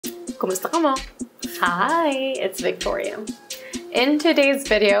Kumusta ka mo? Hi, it's Victoria. In today's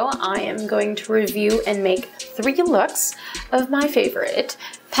video, I am going to review and make 3 looks of my favorite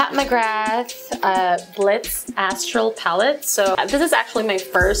Pat Macgrath Blitz Astral palette. So this is actually my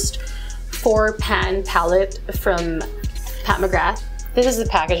first 4-pan palette from Pat Macgrath. This is the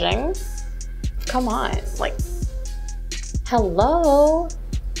packaging. Come on, like, hello.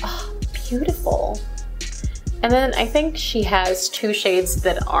 Oh, beautiful. And then I think she has 2 shades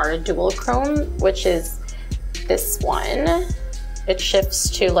that are dual chrome, which is this one. It shifts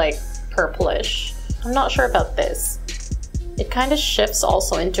to like purplish. I'm not sure about this. It kind of shifts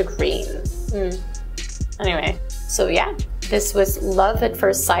also into green. Anyway, so yeah, this was love at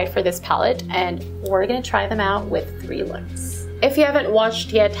first sight for this palette, and we're gonna try them out with 3 looks. If you haven't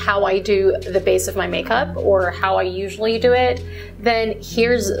watched yet how I do the base of my makeup or how I usually do it, then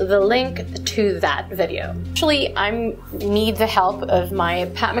here's the link to that video. Actually, I need the help of my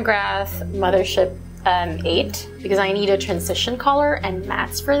Pat Macgrath Mothership 8 because I need a transition color and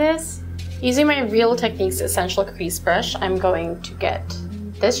mattes for this. Using my Real Techniques Essential Crease Brush, I'm going to get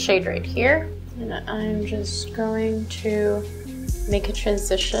this shade right here, and I'm just going to make a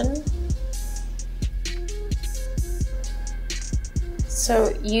transition.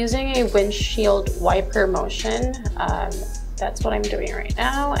 So using a windshield wiper motion, that's what I'm doing right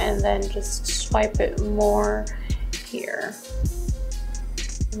now, and then just swipe it more here.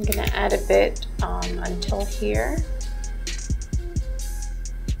 I'm gonna add a bit until here.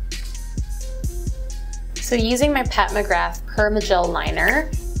 So using my Pat Macgrath Permagel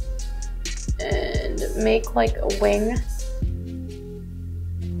liner, and make like a wing.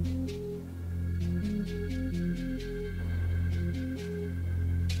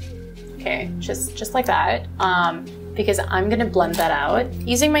 Okay, just like that, because I'm gonna blend that out.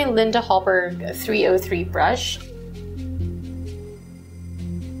 Using my Linda Hallberg 303 brush,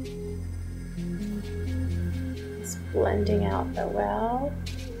 it's blending out the well.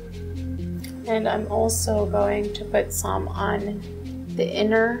 And I'm also going to put some on the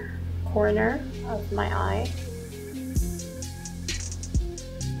inner corner of my eye.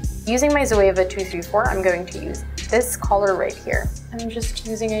 Using my Zoeva 234, I'm going to use this color right here. I'm just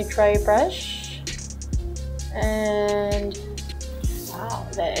using a dry brush, and wow,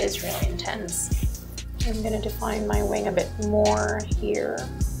 that is really intense. I'm gonna define my wing a bit more here.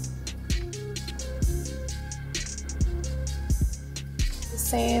 The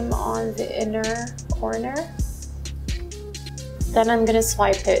same on the inner corner. Then I'm gonna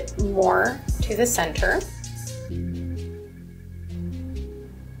swipe it more to the center.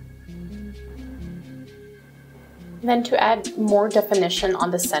 Then to add more definition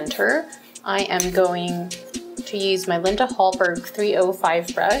on the center, I am going to use my Linda Hallberg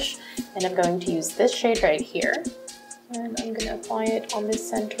 305 brush, and I'm going to use this shade right here. And I'm gonna apply it on the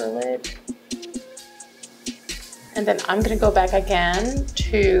center lid. And then I'm gonna go back again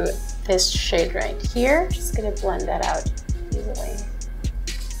to this shade right here. Just gonna blend that out easily.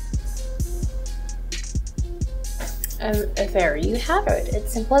 And there you have it.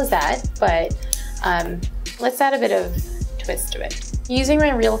 It's simple as that, but let's add a bit of twist to it. Using my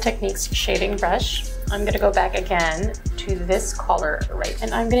Real Techniques shading brush, I'm gonna go back again to this color right,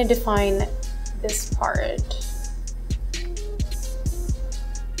 and I'm gonna define this part.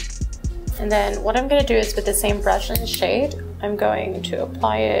 And then what I'm gonna do is with the same brush and shade, I'm going to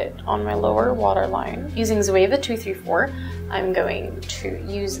apply it on my lower waterline. Using Zoeva 234, I'm going to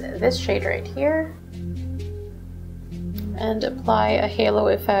use this shade right here and apply a halo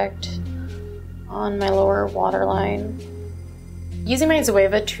effect on my lower waterline. Using my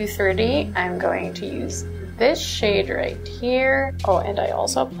Zoeva 230, I'm going to use this shade right here. Oh, and I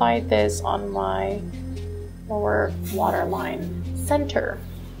also applied this on my lower waterline center.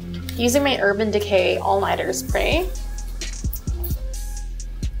 Using my Urban Decay All Nighter spray.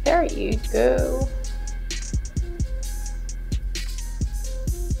 There you go.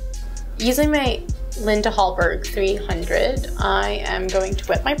 Using my Linda Hallberg 300, I am going to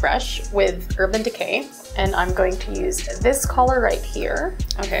wet my brush with Urban Decay, and I'm going to use this color right here.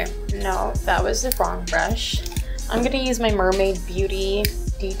 Okay, no, that was the wrong brush. I'm gonna use my Mermaid Beauty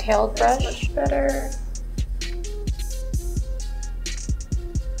detailed brush. That's much better.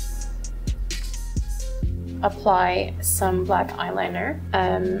 Apply some black eyeliner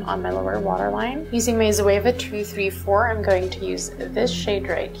on my lower waterline. Using my Zoeva 234, I'm going to use this shade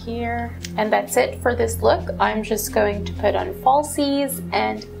right here. And that's it for this look. I'm just going to put on falsies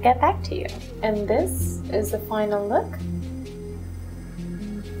and get back to you. And this is the final look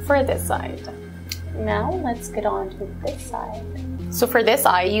for this side. Now let's get on to this side. So for this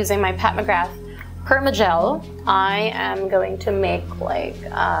eye, using my Pat Macgrath Permagel, I am going to make like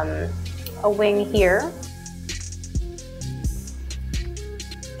a wing here.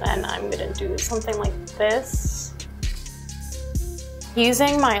 And I'm gonna do something like this.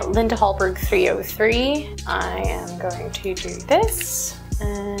 Using my Linda Hallberg 303, I am going to do this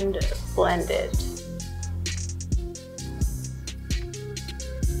and blend it.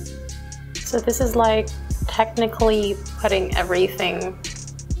 So this is like technically putting everything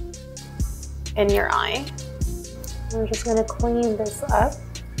in your eye. I'm just gonna clean this up.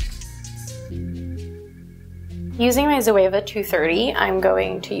 Using my Zoeva 230, I'm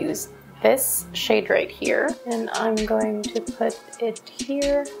going to use this shade right here, and I'm going to put it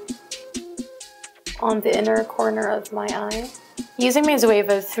here on the inner corner of my eye. Using my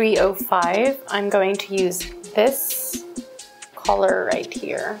Zoeva 305, I'm going to use this color right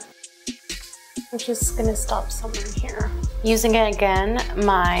here. I'm just gonna stop somewhere here. Using it again,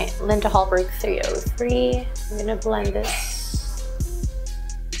 my Linda Hallberg 303, I'm gonna blend this.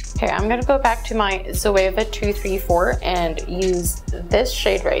 Okay, I'm gonna go back to my Zoeva 234 and use this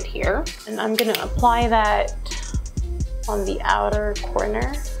shade right here. And I'm gonna apply that on the outer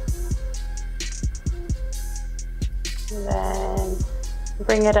corner. And then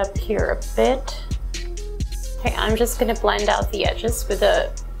bring it up here a bit. Okay, I'm just gonna blend out the edges with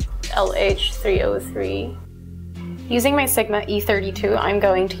a LH303. Using my Sigma E32, I'm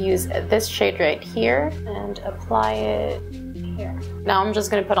going to use this shade right here and apply it here. Now I'm just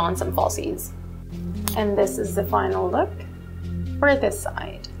going to put on some falsies. And this is the final look for this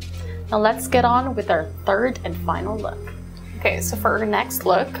side. Now let's get on with our third and final look. Okay, so for our next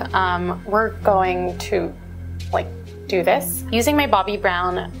look, we're going to do this. Using my Bobbi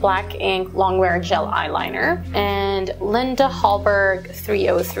Brown Black Ink Longwear Gel Eyeliner and Linda Hallberg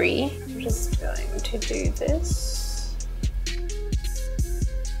 303. I'm just going to do this.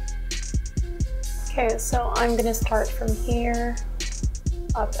 Okay, so I'm gonna start from here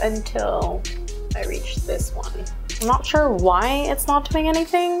up until I reach this one. I'm not sure why it's not doing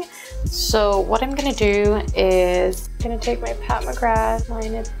anything. So what I'm gonna do is I'm gonna take my Pat Macgrath,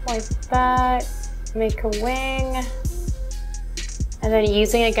 line it like that, make a wing, and then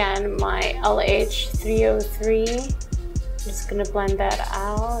using again my LH303, I'm just gonna blend that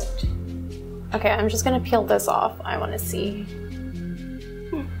out. Okay, I'm just gonna peel this off. I wanna see.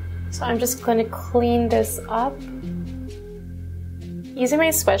 So I'm just gonna clean this up. Using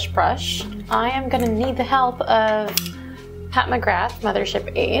my swish brush, I am gonna need the help of Pat Macgrath Mothership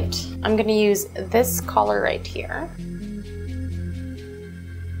 8. I'm gonna use this color right here.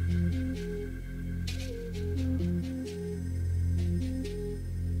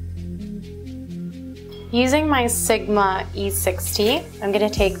 Using my Sigma E60, I'm gonna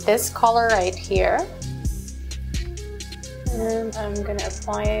take this color right here and I'm gonna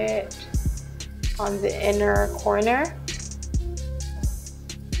apply it on the inner corner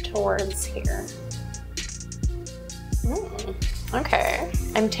towards here. Okay,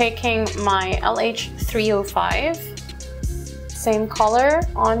 I'm taking my LH305, same color,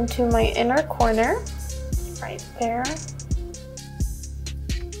 onto my inner corner, right there.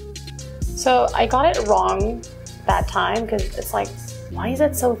 So I got it wrong that time because it's like, why is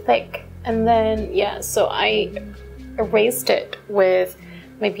it so thick? And then, yeah, so I erased it with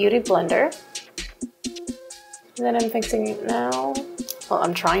my Beauty Blender. And then I'm fixing it now. Well,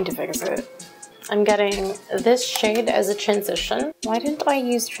 I'm trying to fix it. I'm getting this shade as a transition. Why didn't I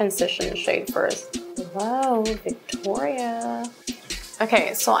use transition shade first? Wow, Viktoria.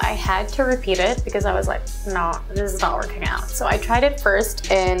 Okay, so I had to repeat it because I was like, no, this is not working out. So I tried it first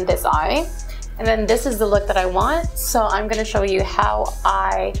in this eye, and then this is the look that I want. So I'm gonna show you how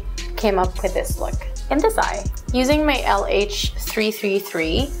I came up with this look in this eye. Using my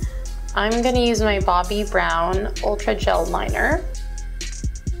LH333, I'm gonna use my Bobbi Brown Ultra Gel Liner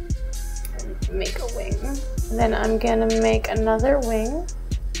and make a wing. And then I'm gonna make another wing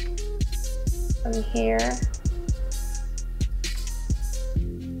from here.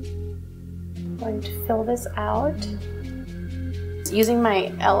 Going to fill this out. Using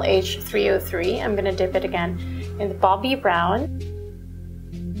my LH303, I'm gonna dip it again in the Bobbi Brown.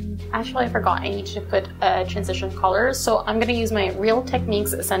 Actually, I forgot I need to put a transition color, so I'm gonna use my Real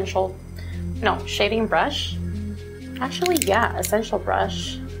Techniques shading brush. Actually, yeah, essential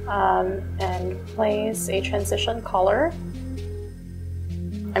brush, and place a transition color.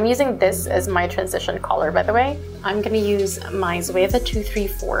 I'm using this as my transition color, by the way. I'm gonna use my Zoeva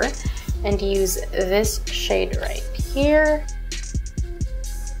 234 and use this shade right here.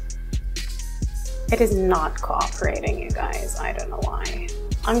 It is not cooperating, you guys. I don't know why.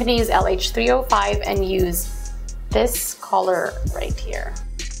 I'm gonna use LH305 and use this color right here.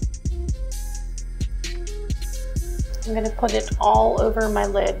 I'm gonna put it all over my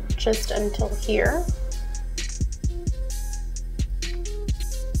lid just until here.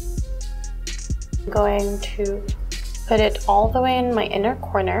 I'm going to put it all the way in my inner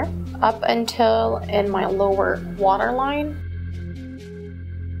corner, up until in my lower waterline.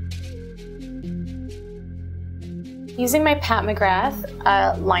 Using my Pat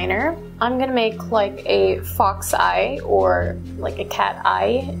Macgrath liner, I'm gonna make like a fox eye or like a cat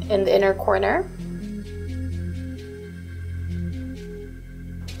eye in the inner corner.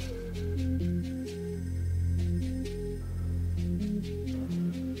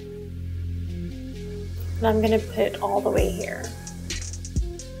 And I'm gonna put it all the way here.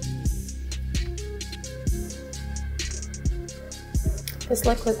 This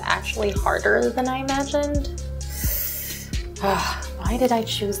look was actually harder than I imagined. Why did I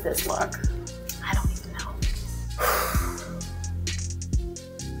choose this look? I don't even know.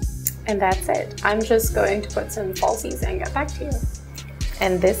 And that's it. I'm just going to put some falsies and get back to you.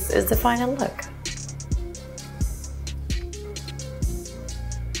 And this is the final look.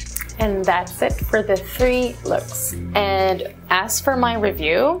 And that's it for the 3 looks. And as for my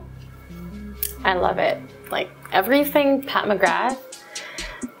review, I love it. Like everything Pat Macgrath,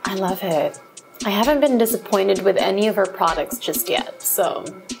 I love it. I haven't been disappointed with any of her products just yet, so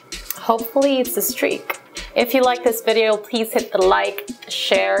hopefully it's a streak. If you like this video, please hit the like,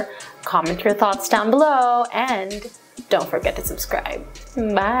 share, comment your thoughts down below, and don't forget to subscribe.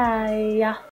 Bye!